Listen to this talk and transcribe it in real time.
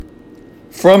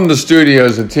From the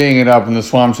studios of Teeing It Up in the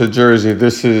Swamps of Jersey,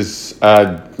 this is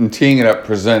Teeing It Up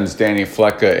presents Danny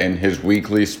Flecka in his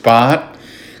weekly spot.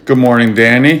 Good morning,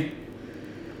 Danny.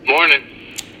 Morning.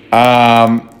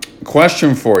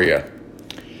 Question for you.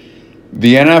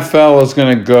 The NFL is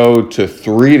going to go to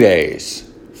 3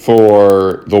 days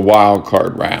for the wild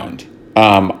card round.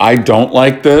 I don't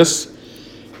like this.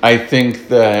 I think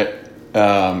that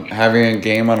having a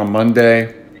game on a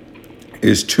Monday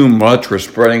is too much. We're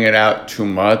spreading it out too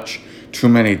much, too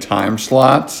many time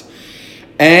slots.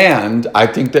 And I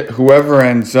think that whoever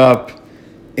ends up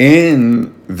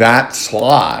in that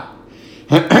slot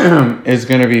is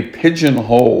going to be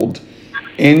pigeonholed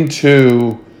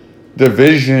into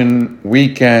division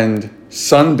weekend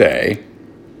Sunday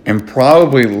and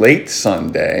probably late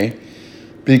Sunday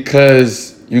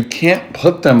because you can't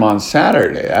put them on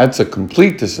Saturday. That's a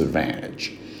complete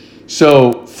disadvantage.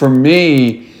 So for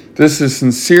me, this is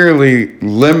sincerely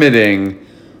limiting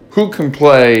who can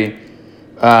play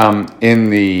in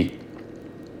the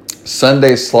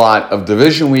Sunday slot of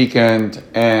division weekend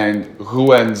and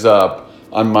who ends up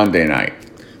on Monday night.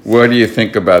 What do you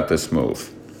think about this move?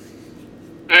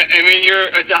 I mean, you're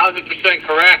 1,000%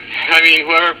 correct. I mean,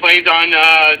 whoever plays on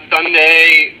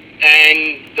Sunday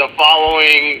and the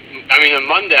following, on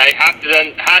Monday, has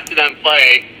to then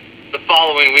play the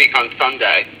following week on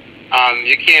Sunday.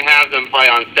 You can't have them play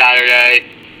on Saturday.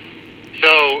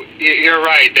 So you're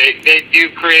right. They do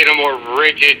create a more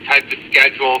rigid type of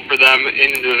schedule for them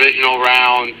in the divisional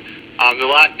round. The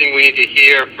last thing we need to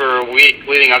hear for a week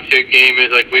leading up to a game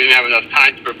is like we didn't have enough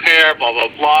time to prepare, blah, blah,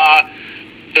 blah.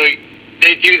 So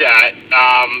they do that,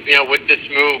 with this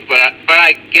move. But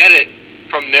I get it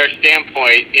from their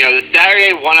standpoint. The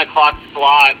Saturday 1 o'clock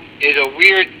slot is a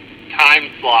weird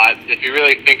time slot if you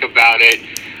really think about it.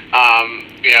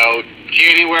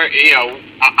 January,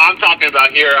 I'm talking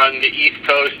about here on the East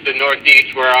Coast, the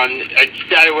Northeast, where on a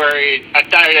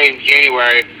Saturday in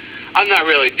January, I'm not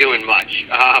really doing much.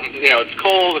 It's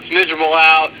cold, it's miserable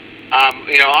out.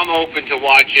 I'm open to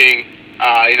watching,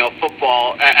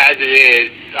 football as it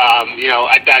is,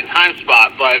 at that time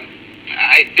spot. But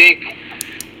I think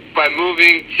by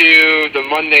moving to the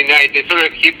Monday night, they sort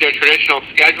of keep their traditional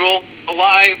schedule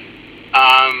alive.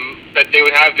 That they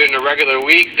would have during the regular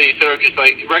week, so you sort of just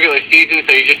like regular season,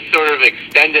 so you just sort of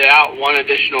extend it out one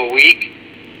additional week.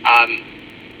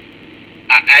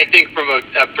 I think from a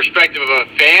perspective of a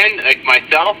fan like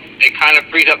myself, it kind of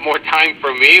frees up more time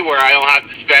for me where I don't have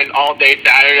to spend all day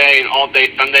Saturday and all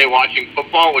day Sunday watching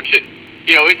football, which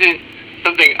isn't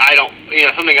something I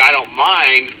don't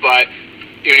mind, but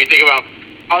you think about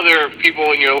other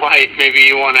people in your life, maybe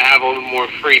you want to have a little more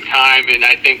free time, and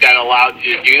I think that allows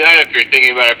you to do that if you're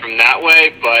thinking about it from that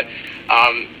way. But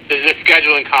the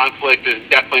scheduling conflict is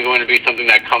definitely going to be something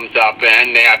that comes up,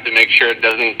 and they have to make sure it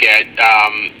doesn't get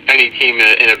any team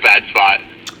in a bad spot.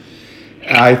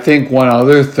 I think one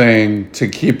other thing to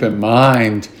keep in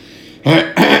mind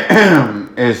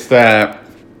is that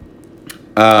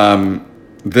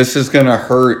this is going to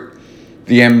hurt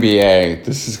the NBA.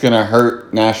 This is going to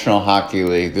hurt National Hockey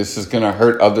League. This is going to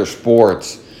hurt other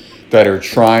sports that are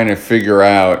trying to figure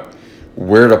out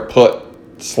where to put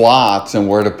slots and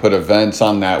where to put events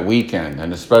on that weekend.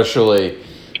 And especially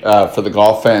for the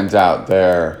golf fans out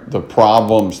there, the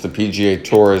problems the PGA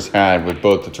Tour has had with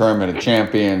both the Tournament of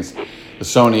Champions, the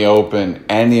Sony Open,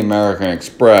 and the American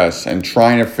Express, and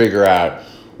trying to figure out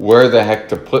where the heck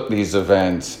to put these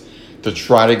events to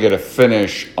try to get a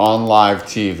finish on live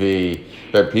TV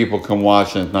that people can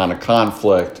watch and it's not a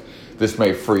conflict. This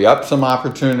may free up some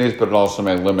opportunities, but it also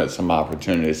may limit some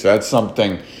opportunities. So that's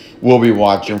something we'll be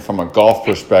watching from a golf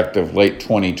perspective late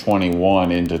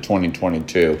 2021 into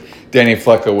 2022. Danny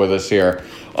Flecka with us here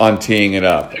on Teeing It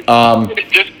Up. Just on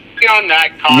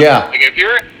that concept, yeah. Like if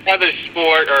you're at a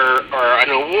sport or an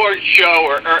award show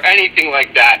or anything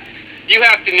like that, you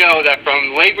have to know that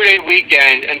from Labor Day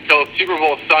weekend until Super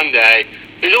Bowl Sunday,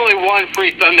 there's only one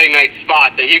free Sunday night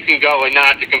spot that you can go and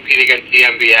not have to compete against the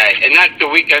NBA, and that's the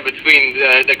weekend between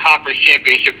the conference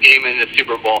championship game and the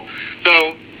Super Bowl.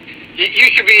 So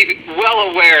you should be well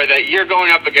aware that you're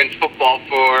going up against football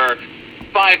for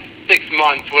 5-6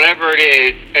 months, whatever it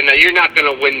is, and that you're not going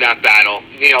to win that battle.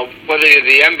 Whether it's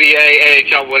the NBA,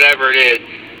 NHL, whatever it is,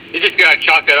 you just got to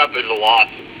chalk that up as a loss.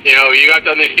 You have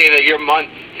to understand that your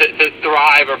months to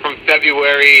thrive are from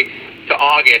February to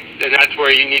August, and that's where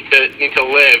you need to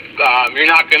live. You're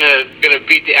not gonna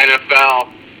beat the NFL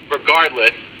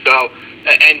regardless. So,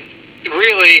 and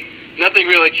really, nothing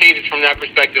really changes from that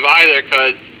perspective either,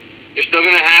 because you're still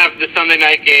gonna have the Sunday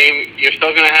night game. You're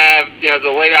still gonna have the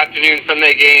late afternoon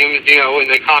Sunday games. In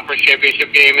the conference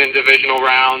championship game and divisional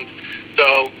rounds.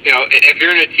 So, if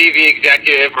you're a TV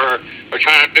executive or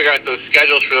trying to figure out those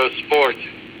schedules for those sports,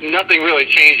 nothing really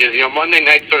changes. Monday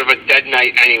night's sort of a dead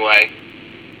night anyway.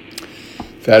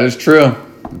 That is true.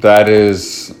 That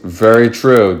is very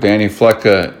true. Danny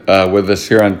Flecka with us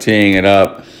here on Teeing It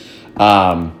Up.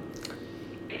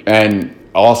 And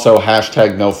also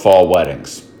hashtag no fall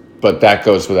weddings. But that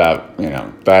goes without,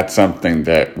 that's something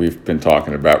that we've been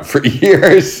talking about for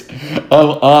years.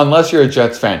 Unless you're a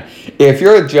Jets fan. If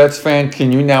you're a Jets fan,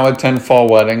 can you now attend fall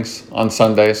weddings on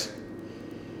Sundays?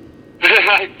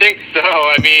 I think so.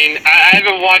 I mean, I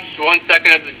haven't watched 1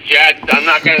 second of the Jets. I'm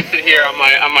not going to sit here on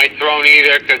my throne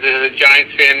either because as a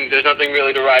Giants fan, there's nothing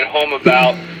really to write home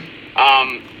about.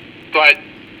 But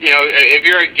if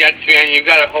you're a Jets fan, you've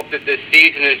got to hope that this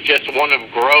season is just one of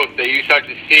growth, that you start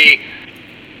to see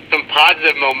some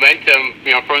positive momentum,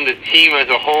 from the team as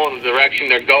a whole in the direction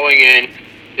they're going in.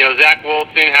 Zach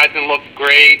Wilson hasn't looked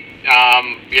great.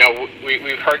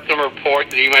 We've heard some reports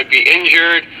that he might be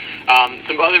injured.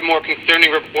 Some other more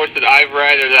concerning reports that I've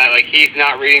read are that he's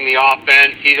not reading the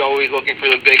offense. He's always looking for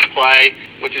the big play,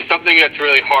 which is something that's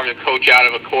really hard to coach out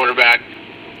of a quarterback,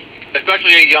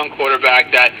 especially a young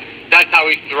quarterback. That's how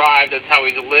he's thrived. That's how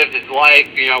he's lived his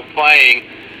life. Playing.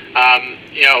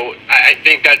 I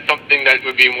think that's something that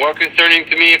would be more concerning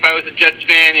to me if I was a Jets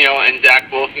fan. And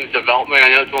Zach Wilson's development. I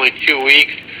know it's only 2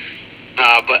 weeks.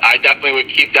 But I definitely would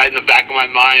keep that in the back of my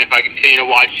mind if I continue to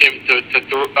watch him to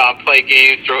play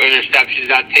games, throw interceptions,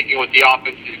 not taking what the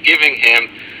offense is giving him.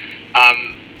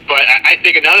 But I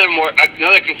think another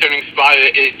concerning spot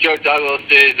is Joe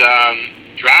Douglas's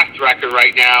draft record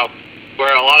right now,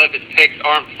 where a lot of his picks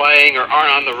aren't playing or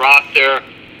aren't on the roster.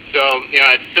 So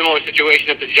it's a similar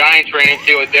situation that the Giants ran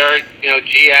into with their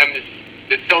GM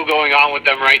that's still going on with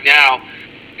them right now.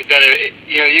 That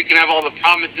you can have all the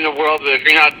promise in the world, but if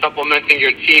you're not supplementing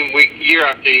your team year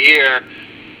after year,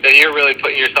 then you're really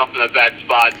putting yourself in a bad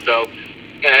spot. So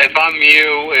if I'm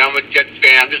you and I'm a Jets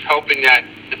fan, I'm just hoping that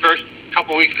the first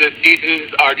couple weeks of the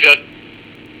season are just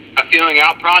a feeling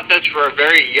out process for a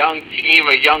very young team,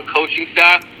 a young coaching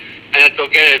staff, and that they'll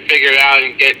get it figured out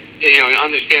and get and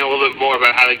understand a little bit more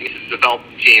about how they can develop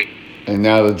the team. And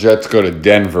now the Jets go to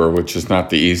Denver, which is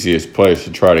not the easiest place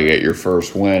to try to get your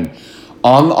first win.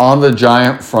 On the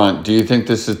Giant front, do you think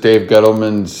this is Dave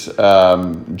Gettleman's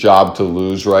job to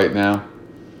lose right now?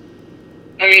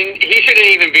 I mean, he shouldn't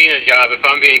even be in a job, if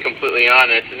I'm being completely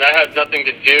honest. And that has nothing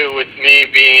to do with me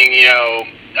being,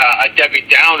 a Debbie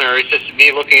Downer. It's just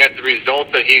me looking at the results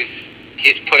that he's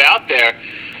put out there.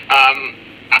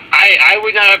 I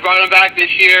would not have brought him back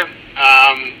this year.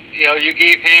 You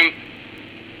gave him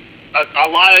a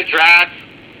lot of drafts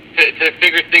to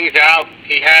figure things out.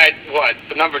 He had,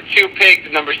 the number 2 pick, the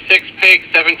number 6 pick,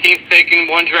 17th pick in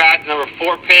one draft, number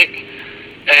 4 pick.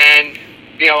 And,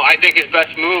 I think his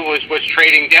best move was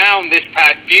trading down this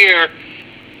past year.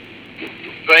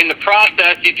 But in the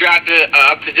process, he drafted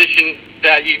a position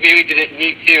that you maybe didn't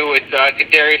need to with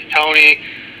Kadarius Toney.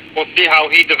 We'll see how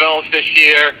he develops this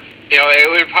year. It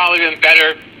would have probably been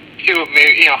better to,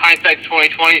 maybe, hindsight's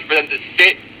 20/20 for them to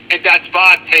sit at that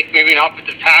spot, take maybe an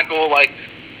offensive tackle like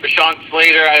Rashawn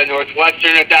Slater out of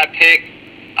Northwestern at that pick,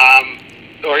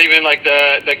 or even like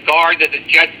the guard that the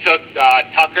Jets took,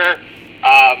 Tucker.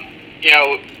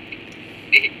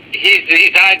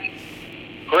 He's had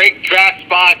great draft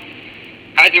spots.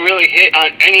 Hasn't really hit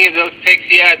on any of those picks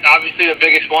yet. Obviously, the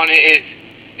biggest one is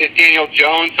Daniel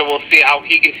Jones, so we'll see how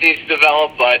he continues to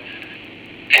develop. But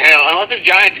unless the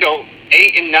Giants go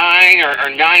 8-9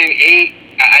 or 9-8,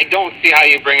 I don't see how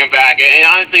you bring him back. And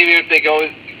honestly, even if they go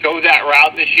that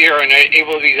route this year and they're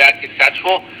able to be that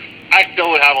successful, I still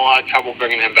would have a lot of trouble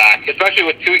bringing him back, especially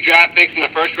with 2 draft picks in the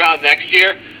first round next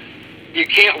year. You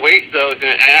can't waste those,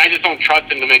 and I just don't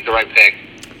trust him to make the right pick.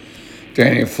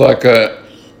 Danny Flecka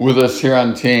with us here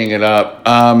on Teeing It Up.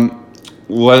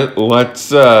 Let's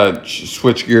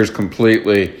switch gears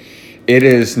completely. It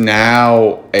is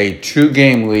now a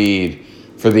 2-game lead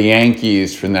for the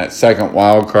Yankees from that second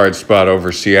wild card spot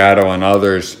over Seattle and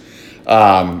others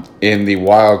in the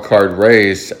wild card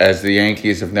race, as the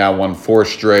Yankees have now won 4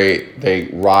 straight. They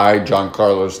ride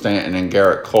Giancarlo Stanton and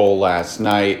Garrett Cole last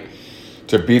night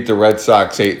to beat the Red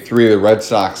Sox 8-3. The Red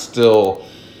Sox still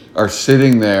are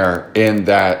sitting there in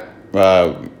that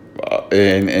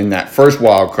in that first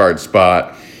wild card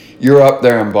spot. You're up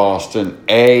there in Boston.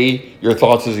 A, your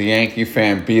thoughts as a Yankee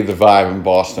fan. B, the vibe in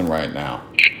Boston right now.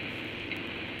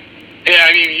 Yeah,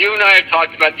 I mean, you and I have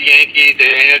talked about the Yankees,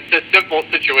 and it's a simple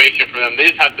situation for them. They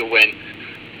just have to win.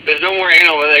 There's no more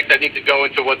analytics that need to go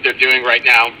into what they're doing right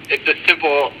now. It's a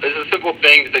simple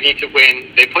thing that they need to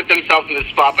win. They put themselves in the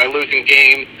spot by losing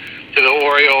games to the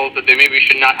Orioles that they maybe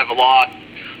should not have lost.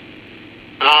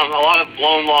 A lot of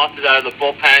blown losses out of the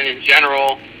bullpen in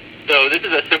general. So this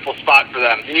is a simple spot for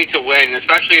them. You need to win,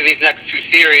 especially in these next two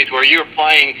series where you're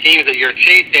playing teams that you're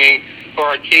chasing or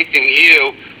are chasing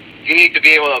you. You need to be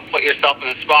able to put yourself in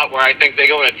a spot where I think they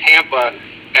go to Tampa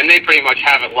and they pretty much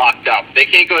have it locked up. They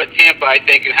can't go to Tampa, I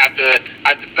think, and have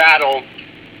to battle,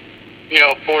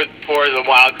 for the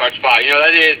wild card spot.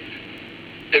 That is,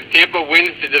 if Tampa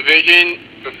wins the division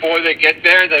before they get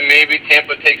there, then maybe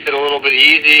Tampa takes it a little bit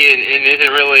easy and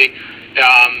isn't really,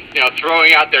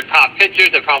 throwing out their top pitchers.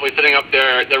 They're probably setting up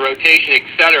their rotation,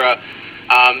 etc.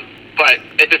 But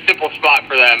it's a simple spot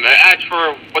for them. As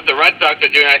for what the Red Sox are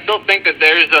doing, I still think that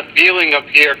there's a feeling up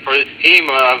here for this team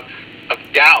of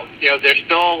doubt. There's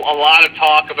still a lot of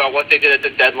talk about what they did at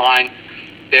the deadline,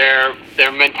 their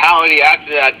mentality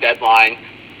after that deadline.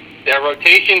 Their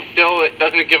rotation still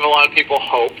doesn't give a lot of people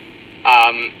hope.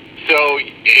 So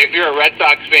if you're a Red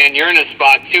Sox fan, you're in a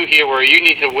spot, too, here where you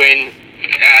need to win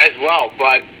as well.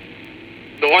 But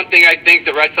the one thing I think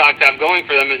the Red Sox have going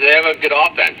for them is they have a good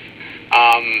offense.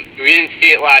 We didn't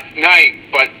see it last night,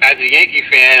 but as a Yankee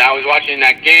fan, I was watching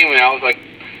that game and I was like,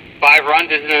 5 runs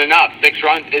isn't enough. 6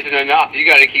 runs isn't enough. You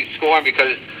got to keep scoring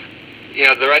because,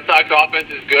 the Red Sox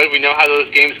offense is good. We know how those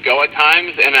games go at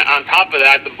times. And on top of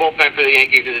that, the bullpen for the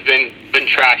Yankees has been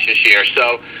trash this year.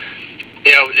 So,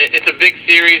 it's a big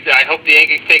series. I hope the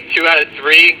Yankees take 2 out of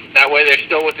 3. That way they're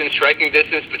still within striking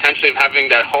distance, potentially of having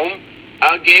that home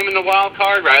game in the wild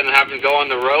card rather than having to go on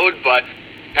the road. But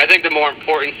I think the more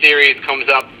important series comes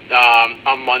up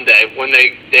on Monday when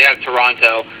they have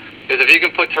Toronto. Because if you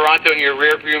can put Toronto in your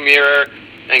rearview mirror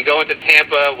and go into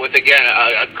Tampa with, again,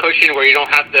 a cushion where you don't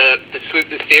have to sweep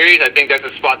the series, I think that's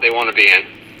the spot they want to be in.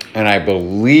 And I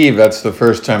believe that's the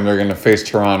first time they're going to face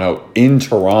Toronto in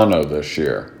Toronto this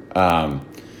year,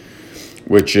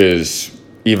 which is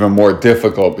even more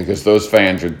difficult because those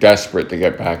fans are desperate to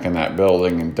get back in that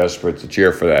building and desperate to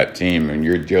cheer for that team. And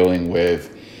you're dealing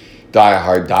with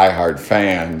diehard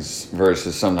fans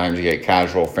versus sometimes you get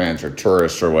casual fans or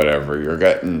tourists or whatever. You're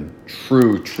getting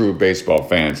true baseball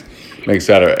fans. Makes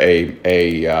that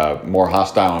a more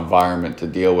hostile environment to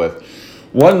deal with.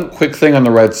 One quick thing on the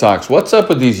Red Sox. What's up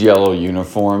with these yellow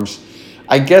uniforms?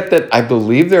 I get that. I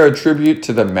believe they're a tribute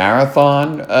to the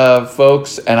marathon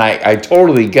folks, and I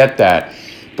totally get that.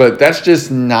 But that's just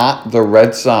not the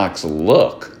Red Sox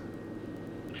look.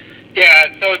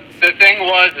 Yeah, so the thing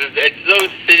is it's those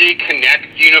City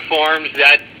Connect uniforms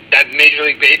that Major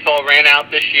League Baseball ran out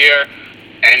this year,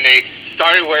 and they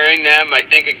started wearing them, I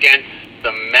think, against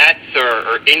the Mets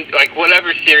or in like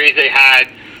whatever series they had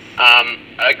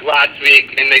like last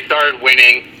week, and they started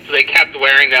winning, so they kept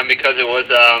wearing them because it was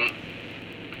a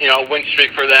win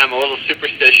streak for them, a little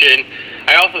superstition.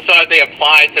 I also saw that they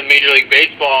applied to Major League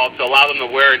Baseball to allow them to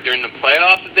wear it during the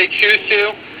playoffs if they choose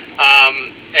to.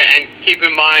 And keep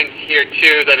in mind here,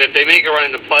 too, that if they make a run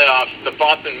in the playoffs, the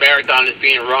Boston Marathon is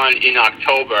being run in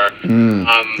October.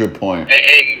 Good point.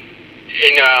 And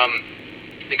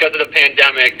because of the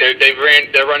pandemic,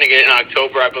 they're running it in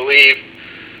October, I believe,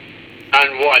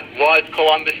 on what was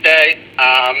Columbus Day.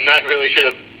 I'm not really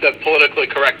sure the politically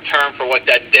correct term for what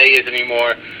that day is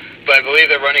anymore, but I believe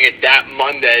they're running it that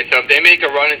Monday. So if they make a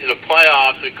run into the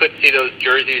playoffs, we could see those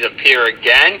jerseys appear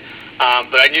again.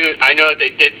 But I know that they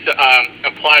did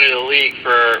apply to the league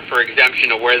for exemption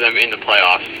to wear them in the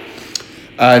playoffs.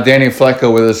 Danny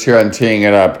Flecko with us here on Teeing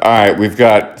It Up. All right, we've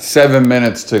got 7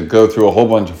 minutes to go through a whole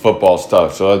bunch of football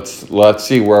stuff. So let's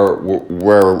see where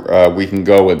we can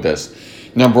go with this.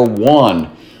 Number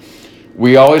one,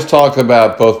 we always talk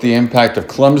about both the impact of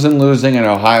Clemson losing and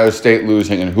Ohio State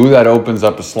losing and who that opens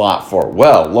up a slot for.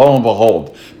 Well, lo and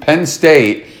behold, Penn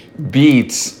State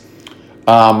beats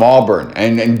Auburn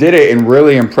and did it in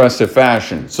really impressive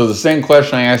fashion. So the same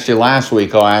question I asked you last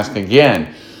week, I'll ask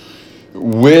again.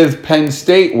 With Penn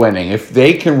State winning, if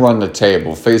they can run the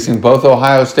table, facing both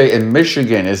Ohio State and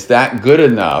Michigan, is that good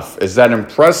enough? Is that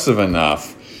impressive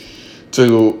enough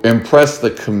to impress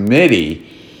the committee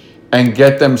and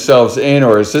get themselves in?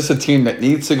 Or is this a team that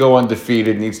needs to go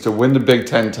undefeated, needs to win the Big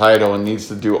Ten title, and needs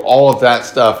to do all of that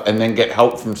stuff and then get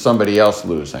help from somebody else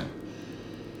losing?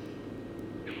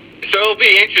 So it'll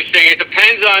be interesting. It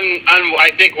depends on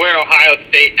I think where Ohio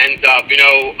State ends up.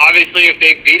 Obviously if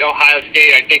they beat Ohio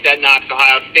State, I think that knocks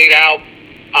Ohio State out.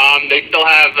 They still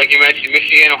have, like you mentioned,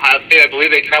 Michigan, Ohio State. I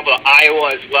believe they travel to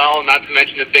Iowa as well, not to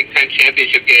mention the Big Ten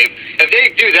championship game. If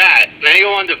they do that, and they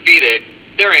go undefeated,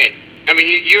 they're in. I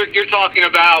mean, you're talking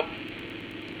about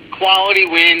quality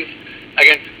wins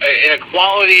against in a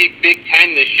quality Big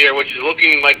Ten this year, which is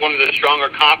looking like one of the stronger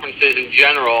conferences in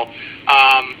general.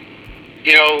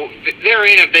 They're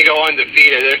in if they go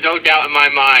undefeated. There's no doubt in my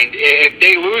mind. If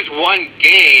they lose one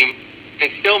game,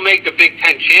 and still make the Big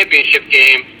Ten championship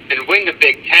game and win the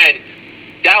Big Ten,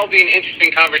 that'll be an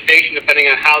interesting conversation depending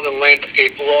on how the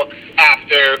landscape looks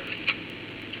after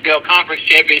conference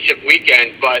championship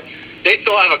weekend. But they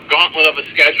still have a gauntlet of a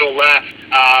schedule left.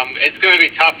 It's going to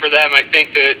be tough for them, I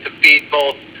think, to beat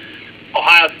both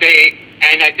Ohio State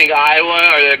and I think Iowa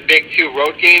are the big two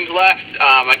road games left.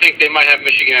 I think they might have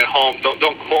Michigan at home.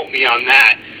 Don't quote me on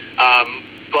that.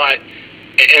 But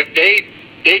if they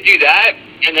do that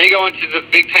and they go into the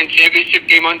Big Ten championship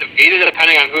game undefeated,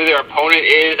 depending on who their opponent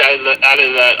is out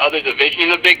of the other division in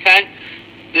the Big Ten,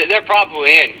 they're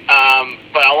probably in.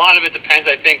 But a lot of it depends,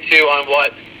 I think, too, on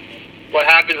what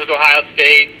happens with Ohio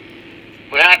State,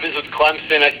 what happens with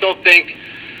Clemson. I still think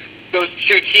those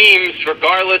two teams,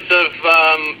 regardless of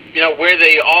where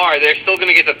they are, they're still going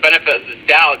to get the benefit of the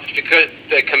doubt, just because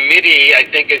the committee, I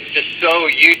think, is just so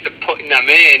used to putting them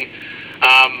in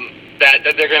that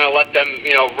they're going to let them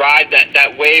ride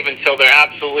that wave until they're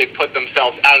absolutely put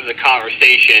themselves out of the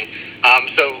conversation.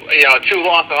 So a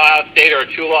 2-loss Ohio State or a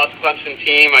 2-loss Clemson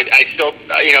team, I still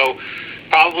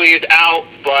probably is out,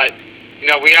 but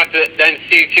we have to then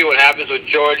see, too, what happens with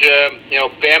Georgia.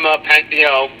 Bama, Penn,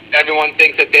 everyone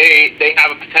thinks that they have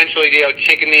a potentially,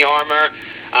 chink in the armor.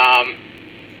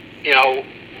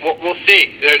 We'll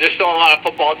see. There's still a lot of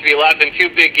football to be left, and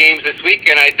 2 big games this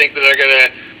weekend, I think, that are going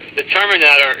to determine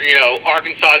that are,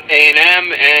 Arkansas A&M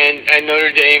and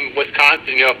Notre Dame,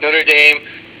 Wisconsin. If Notre Dame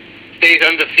stays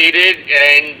undefeated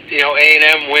and,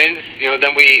 A&M wins,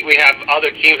 then we have other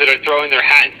teams that are throwing their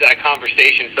hat into that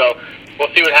conversation. So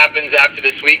we'll see what happens after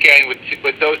this weekend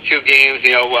with those 2 games,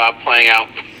 playing out.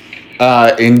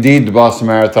 Indeed, the Boston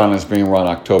Marathon is being run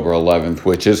October 11th,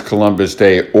 which is Columbus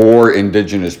Day or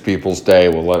Indigenous Peoples Day.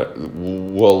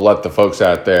 We'll let the folks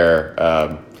out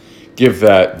there give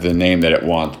that the name that it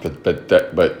wants, but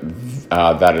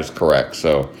that is correct.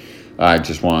 So I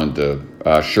just wanted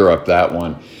to shore up that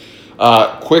one.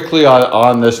 Quickly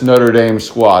on this Notre Dame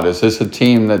squad, is this a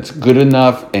team that's good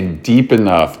enough and deep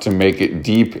enough to make it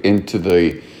deep into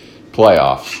the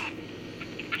playoffs?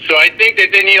 So I think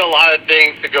that they need a lot of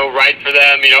things to go right for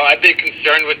them. I've been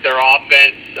concerned with their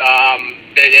offense.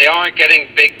 They aren't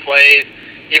getting big plays,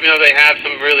 even though they have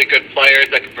some really good players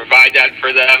that can provide that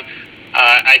for them.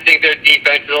 I think their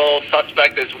defense is a little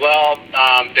suspect as well.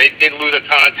 They did lose a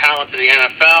ton of talent to the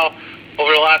NFL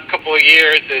over the last couple of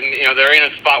years, and they're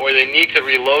in a spot where they need to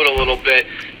reload a little bit.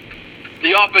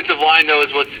 The offensive line, though,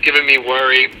 is what's giving me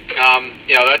worry.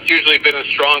 That's usually been a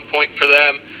strong point for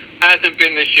them. Hasn't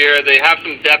been this year. They have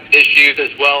some depth issues as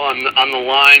well on the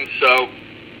line, so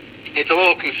it's a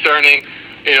little concerning,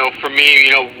 for me,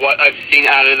 what I've seen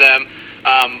out of them.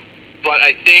 But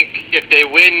I think if they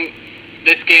win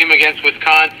this game against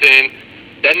Wisconsin,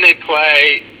 then they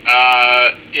play,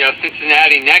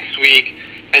 Cincinnati next week,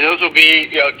 and those will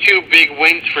be, 2 big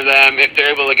wins for them if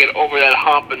they're able to get over that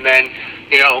hump, and then,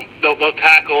 they'll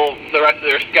tackle the rest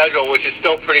of their schedule, which is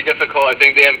still pretty difficult. I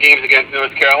think they have games against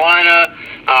North Carolina,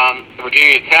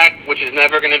 Virginia Tech, which is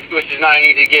not an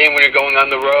easy game when you're going on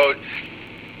the road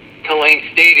to Lane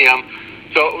Stadium.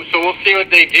 So we'll see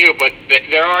what they do, but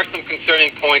there are some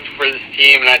concerning points for this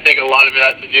team, and I think a lot of it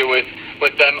has to do with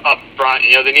them up front.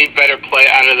 They need better play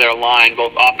out of their line,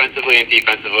 both offensively and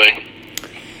defensively.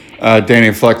 Danny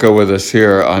Flecko with us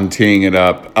here on Teeing It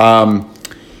Up.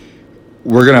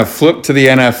 We're going to flip to the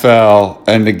NFL,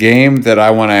 and the game that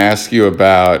I want to ask you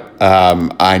about,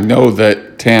 I know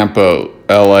that Tampa,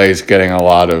 LA is getting a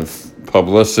lot of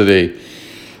publicity.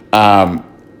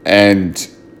 And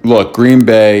look, Green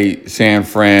Bay, San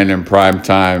Fran in prime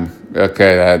time,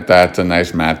 okay, that's a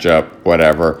nice matchup,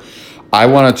 whatever. I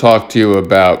want to talk to you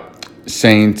about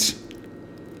Saints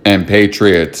and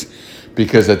Patriots,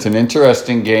 because it's an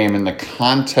interesting game in the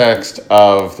context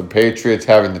of the Patriots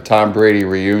having the Tom Brady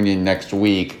reunion next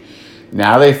week.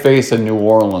 Now they face a New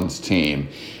Orleans team,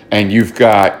 and you've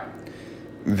got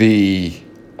the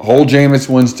whole Jameis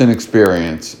Winston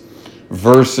experience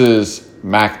versus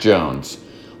Mac Jones.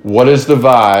 What is the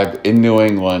vibe in New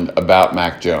England about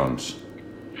Mac Jones?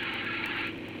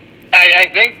 I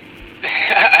think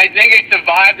it's a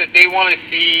vibe that they want to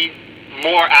see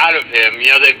more out of him.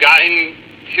 They've gotten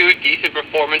 2 decent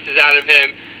performances out of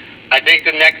him. I think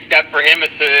the next step for him is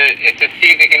to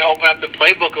see if he can open up the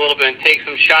playbook a little bit and take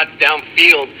some shots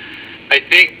downfield. I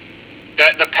think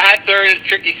that the Pats are in a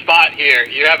tricky spot here.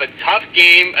 You have a tough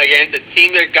game against a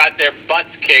team that got their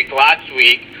butts kicked last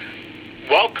week,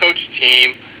 well-coached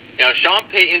team. Sean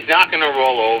Payton's not going to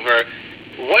roll over.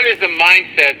 What is the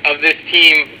mindset of this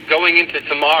team going into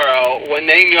tomorrow when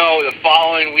they know the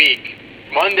following week,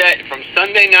 Monday, from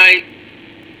Sunday night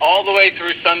all the way through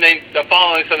the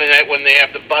following Sunday night when they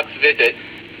have the Bucs visit,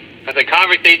 that the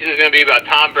conversation is going to be about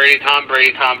Tom Brady, Tom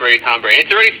Brady, Tom Brady, Tom Brady.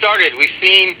 It's already started. We've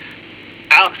seen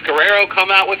Alex Guerrero come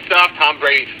out with stuff. Tom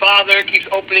Brady's father keeps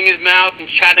opening his mouth and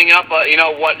chatting up,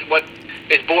 what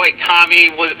his boy Tommy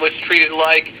was treated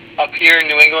like up here in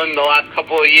New England the last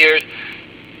couple of years.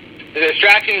 The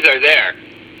distractions are there.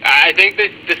 I think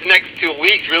this next 2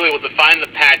 weeks really will define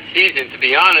the Pats season, to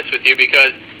be honest with you,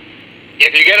 because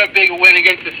if you get a big win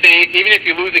against the Saints, even if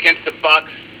you lose against the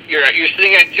Bucs, you're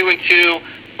sitting at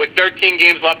 2-2 with 13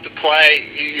 games left to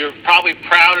play. You're probably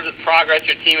proud of the progress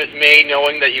your team has made,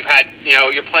 knowing that you're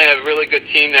playing a really good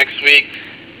team next week.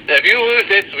 If you lose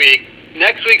this week,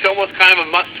 next week's almost kind of a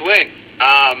must-win.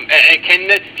 And can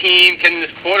this team, can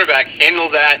this quarterback handle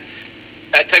that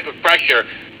type of pressure?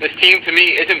 This team, to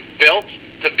me, isn't built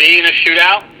to be in a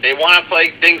shootout. They want to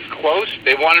play things close.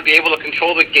 They want to be able to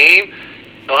control the game,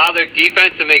 allow their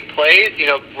defense to make plays,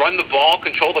 run the ball,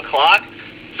 control the clock.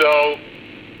 So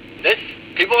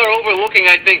people are overlooking,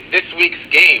 I think, this week's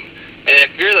game. And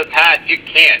if you're the Pats, you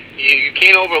can't. You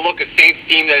can't overlook a Saints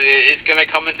team that is going to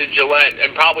come into Gillette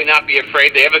and probably not be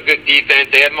afraid. They have a good defense.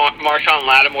 They have Marshawn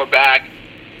Lattimore back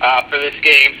for this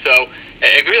game. So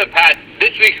if you're the Pats,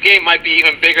 this week's game might be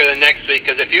even bigger than next week,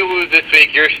 because if you lose this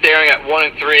week, you're staring at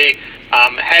 1-3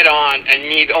 head on and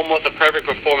need almost a perfect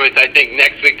performance, I think,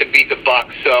 next week to beat the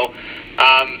Bucs. So,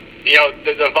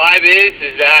 the vibe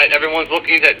is that everyone's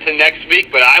looking to next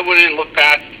week, but I wouldn't look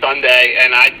past Sunday,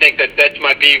 and I think that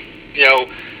might be,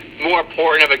 more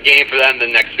important of a game for them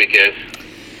than next week is.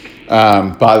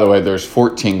 By the way, there's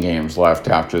 14 games left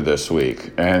after this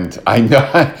week, and I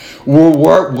know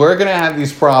we're going to have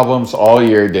these problems all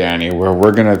year, Danny, where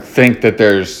we're going to think that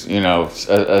there's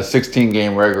a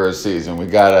 16-game regular season. We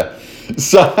got to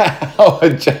somehow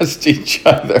adjust each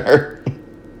other.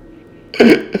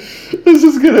 This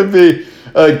is going to be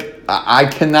like, I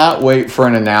cannot wait for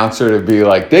an announcer to be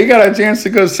like, they got a chance to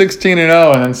go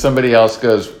 16-0, and then somebody else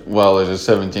goes, well, there's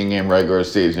a 17-game regular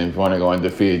season. If you want to go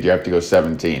undefeated, you have to go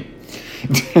 17.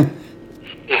 It's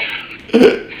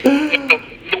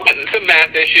a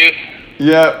math issue.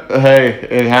 Yeah, hey,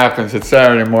 it happens. It's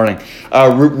Saturday morning.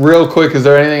 Real quick, is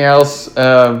there anything else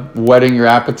whetting your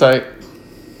appetite?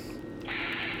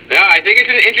 Yeah, I think it's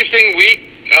an interesting week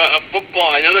of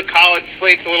football. I know the college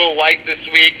slate's a little light this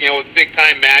week, with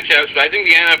big-time matchups, but I think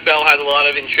the NFL has a lot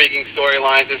of intriguing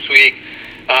storylines this week.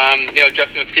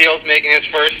 Justin Fields making his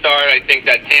first start. I think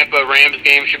that Tampa Rams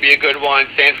game should be a good one.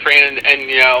 San Fran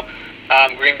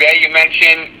and Green Bay, you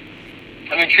mentioned.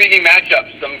 Some intriguing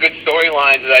matchups, some good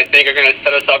storylines that I think are going to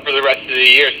set us up for the rest of the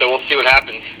year, so we'll see what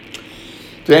happens.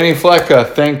 Danny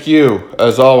Flecka, thank you,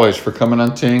 as always, for coming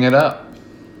on Teeing It Up.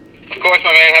 Of course,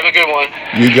 my man. Have a good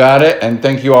one. You got it, and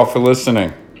thank you all for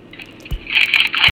listening.